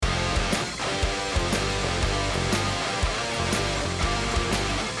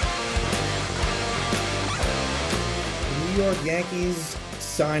York Yankees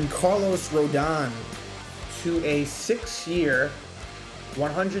signed Carlos Rodon to a 6-year,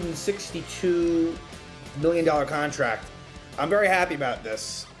 $162 million contract. I'm very happy about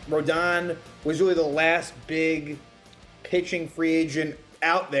this. Rodon was really the last big pitching free agent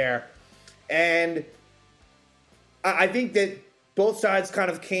out there. And I think that both sides kind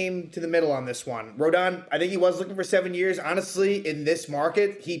of came to the middle on this one. Rodon, I think he was looking for 7 years. Honestly, in this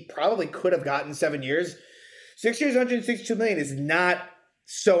market, he probably could have gotten 7 years. 6 years, $162 million is not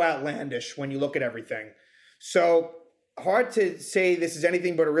so outlandish when you look at everything. So hard to say this is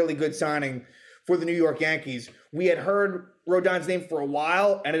anything but a really good signing for the New York Yankees. We had heard Rodon's name for a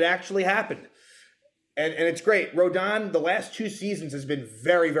while, and it actually happened. And it's great. Rodon, the last 2 seasons, has been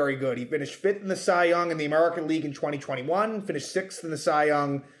very, very good. He finished 5th in the Cy Young in the American League in 2021, finished 6th in the Cy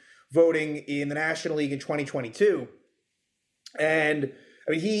Young voting in the National League in 2022. And,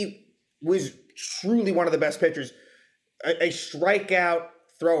 I mean, he was truly one of the best pitchers, a strikeout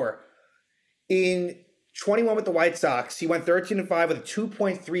thrower. In 21 with the White Sox, he went 13-5 with a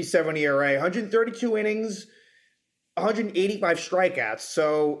 2.37 ERA, 132 innings, 185 strikeouts,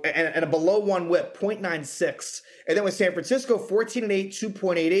 so and a below 1 whip, 0.96. And then with San Francisco, 14-8,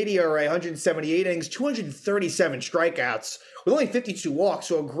 2.88 ERA, 178 innings, 237 strikeouts with only 52 walks,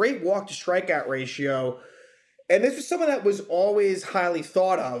 so a great walk to strikeout ratio. And this was someone that was always highly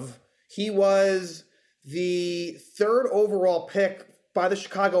thought of. He was the 3rd overall pick by the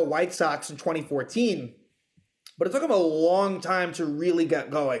Chicago White Sox in 2014. But it took him a long time to really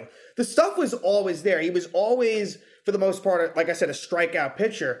get going. The stuff was always there. He was always, for the most part, like I said, a strikeout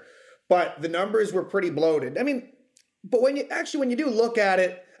pitcher. But the numbers were pretty bloated. I mean, but when you do look at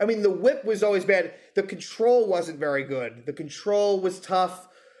it, I mean, the whip was always bad. The control wasn't very good. The control was tough,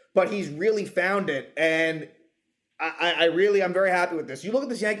 but he's really found it. And I'm very happy with this. You look at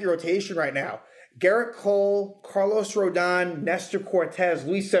this Yankee rotation right now. Garrett Cole, Carlos Rodon, Nestor Cortez,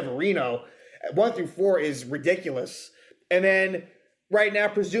 Luis Severino, 1 through 4 is ridiculous. And then right now,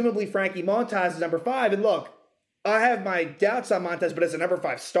 presumably Frankie Montas is number 5. And look, I have my doubts on Montas, but as a number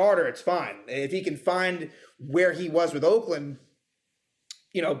 5 starter, it's fine. If he can find where he was with Oakland,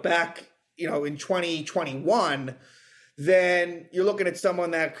 back, in 2021, then you're looking at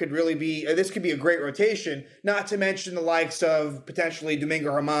someone that could really be, this could be a great rotation, not to mention the likes of potentially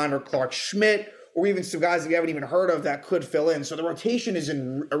Domingo Germán or Clark Schmidt, or even some guys that we haven't even heard of that could fill in. So the rotation is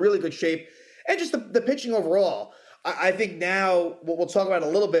in a really good shape. And just the pitching overall. I think now, we'll talk about it a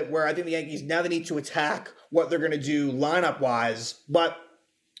little bit, where I think the Yankees, now they need to attack what they're going to do lineup-wise. But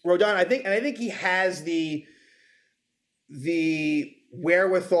Rodon, I think he has the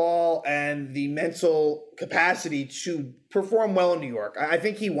wherewithal and the mental capacity to perform well in New York. I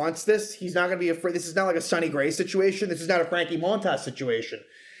think he wants this. He's not going to be afraid. This is not like a Sonny Gray situation. This is not a Frankie Montas situation.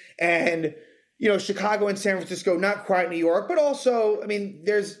 And, Chicago and San Francisco, not quite New York, but also, I mean,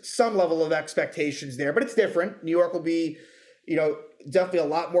 there's some level of expectations there, but it's different. New York will be, definitely a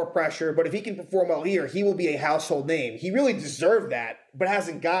lot more pressure, but if he can perform well here, he will be a household name. He really deserved that, but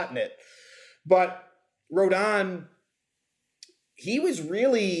hasn't gotten it. But Rodon, he was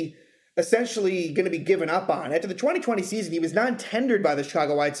really essentially going to be given up on. After the 2020 season, he was non-tendered by the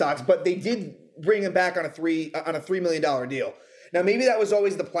Chicago White Sox, but they did bring him back on a $3 million deal. Now, maybe that was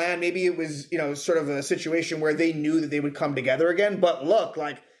always the plan. Maybe it was, sort of a situation where they knew that they would come together again. But look,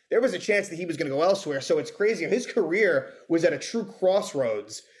 there was a chance that he was going to go elsewhere. So it's crazy. His career was at a true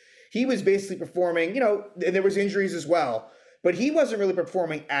crossroads. He was basically performing, and there was injuries as well. But he wasn't really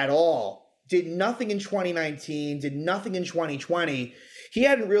performing at all. Did nothing in 2019, did nothing in 2020. He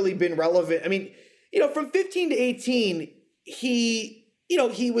hadn't really been relevant. I mean, from 15 to 18, he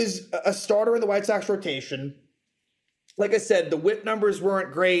was a starter in the White Sox rotation. Like I said, the whip numbers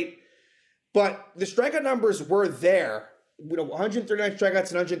weren't great, but the strikeout numbers were there. 139 strikeouts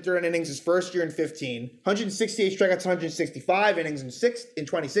and 139 innings his first year in 15, 168 strikeouts and 165 innings in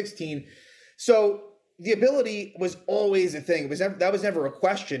 2016. So the ability was always a thing. That was never a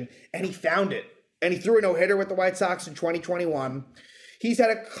question, and he found it. And he threw a no-hitter with the White Sox in 2021. He's had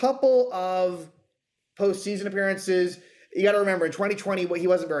a couple of postseason appearances. You got to remember, in 2020, he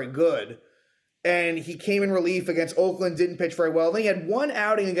wasn't very good. And he came in relief against Oakland, didn't pitch very well. Then he had one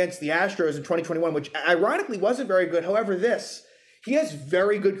outing against the Astros in 2021, which ironically wasn't very good. However, he has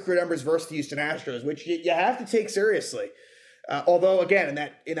very good career numbers versus the Houston Astros, which you have to take seriously. Although, again,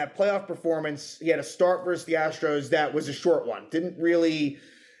 in that playoff performance, he had a start versus the Astros that was a short one. Didn't really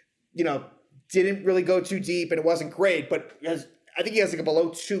go too deep, and it wasn't great. But I think he has a below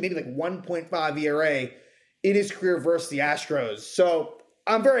 2, maybe 1.5 ERA in his career versus the Astros. So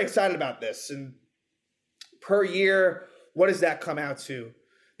I'm very excited about this. And per year, what does that come out to?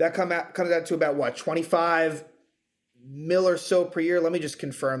 That comes out to about what, 25 mil or so per year. Let me just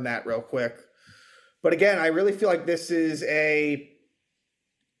confirm that real quick. But again, I really feel like this is a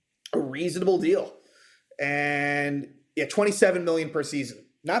reasonable deal. And yeah, $27 million per season.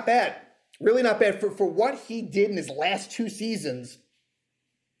 Not bad. Really not bad for what he did in his last 2 seasons.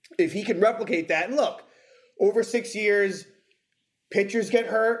 If he can replicate that, and look, over 6 years, pitchers get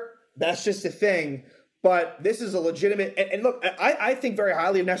hurt. That's just a thing. But this is a legitimate, and look, I think very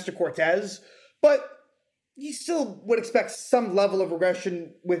highly of Nestor Cortes, but you still would expect some level of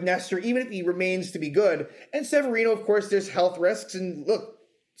regression with Nestor, even if he remains to be good. And Severino, of course, there's health risks. And look,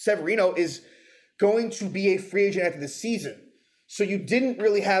 Severino is going to be a free agent after the season. So you didn't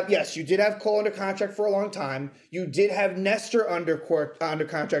really have, yes, you did have Cole under contract for a long time. You did have Nestor under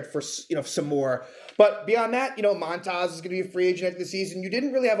contract for, some more. But beyond that, Montas is going to be a free agent after the season. You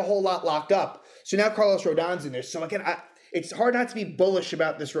didn't really have a whole lot locked up. So now Carlos Rodon's in there. So again, it's hard not to be bullish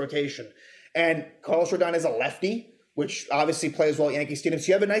about this rotation. And Carlos Rodon is a lefty, which obviously plays well at Yankee Stadium. So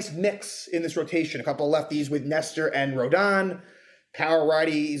you have a nice mix in this rotation. A couple of lefties with Nestor and Rodon, power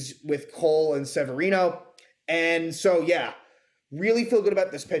righties with Cole and Severino. And so, yeah, really feel good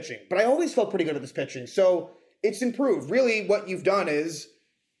about this pitching. But I always felt pretty good at this pitching. So it's improved. Really what you've done is,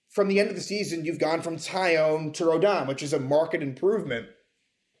 from the end of the season, you've gone from Taillon to Rodon, which is a marked improvement.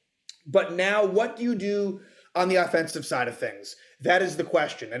 But now what do you do on the offensive side of things? That is the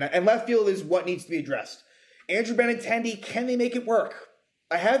question. And left field is what needs to be addressed. Andrew Benintendi, can they make it work?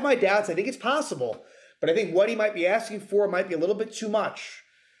 I have my doubts. I think it's possible. But I think what he might be asking for might be a little bit too much.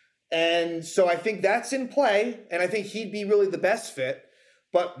 And so I think that's in play, and I think he'd be really the best fit,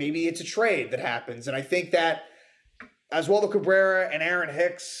 but maybe it's a trade that happens. And I think that Oswaldo Cabrera and Aaron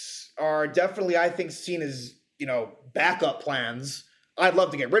Hicks are definitely, I think, seen as, backup plans. I'd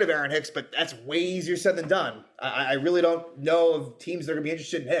love to get rid of Aaron Hicks, but that's way easier said than done. I really don't know of teams that are going to be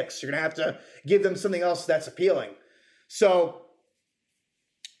interested in Hicks. You're going to have to give them something else that's appealing. So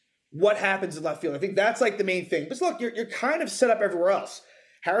what happens in left field? I think that's like the main thing. But look, you're kind of set up everywhere else.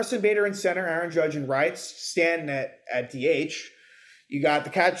 Harrison Bader in center, Aaron Judge in right, Stanton at DH. You got the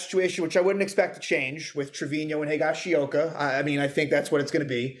catch situation, which I wouldn't expect to change with Trevino and Higashioka. I think that's what it's going to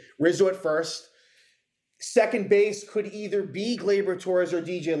be. Rizzo at first. Second base could either be Gleyber Torres or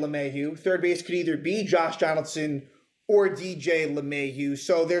DJ LeMahieu. Third base could either be Josh Donaldson or DJ LeMahieu.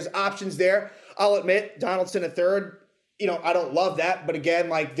 So there's options there. I'll admit, Donaldson at third, I don't love that. But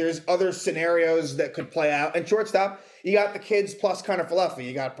again, there's other scenarios that could play out. And shortstop, you got the kids plus Kiner-Falefa.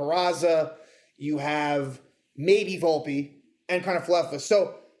 You got Peraza. You have maybe Volpe and Kiner-Falefa.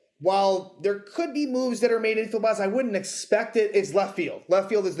 So while there could be moves that are made in infield spots, I wouldn't expect it. It's left field. Left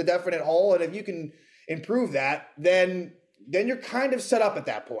field is the definite hole. And if you can improve that, then you're kind of set up at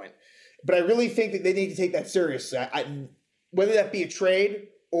that point. But I really think that they need to take that seriously. Whether that be a trade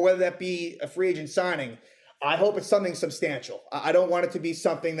or whether that be a free agent signing, I hope it's something substantial. I don't want it to be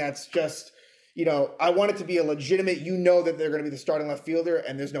something that's just, I want it to be a legitimate, that they're going to be the starting left fielder,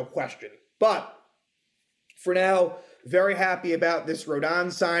 and there's no question. But for now, very happy about this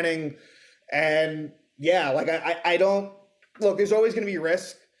Rodon signing. And yeah, I don't, look, there's always going to be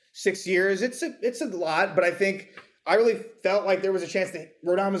risk. 6 years, it's a lot, but I really felt like there was a chance that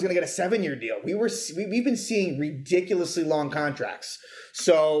Rodon was going to get a 7-year deal. We've been seeing ridiculously long contracts.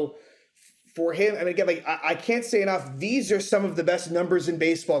 So for him, I can't say enough. These are some of the best numbers in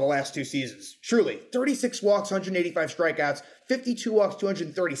baseball the last 2 seasons. Truly, 36 walks, 185 strikeouts, 52 walks,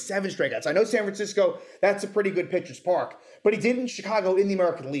 237 strikeouts. I know San Francisco, that's a pretty good pitcher's park, but he did it in Chicago in the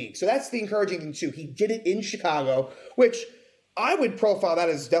American League. So that's the encouraging thing too. He did it in Chicago, which I would profile that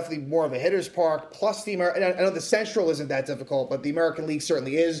as definitely more of a hitter's park, plus and I know the Central isn't that difficult, but the American League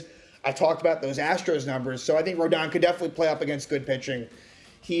certainly is. I talked about those Astros numbers, so I think Rodon could definitely play up against good pitching.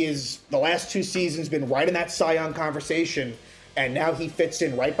 He is, the last 2 seasons, been right in that Cy Young conversation, and now he fits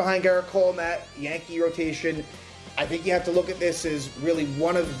in right behind Garrett Cole in that Yankee rotation. I think you have to look at this as really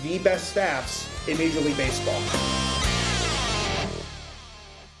one of the best staffs in Major League Baseball.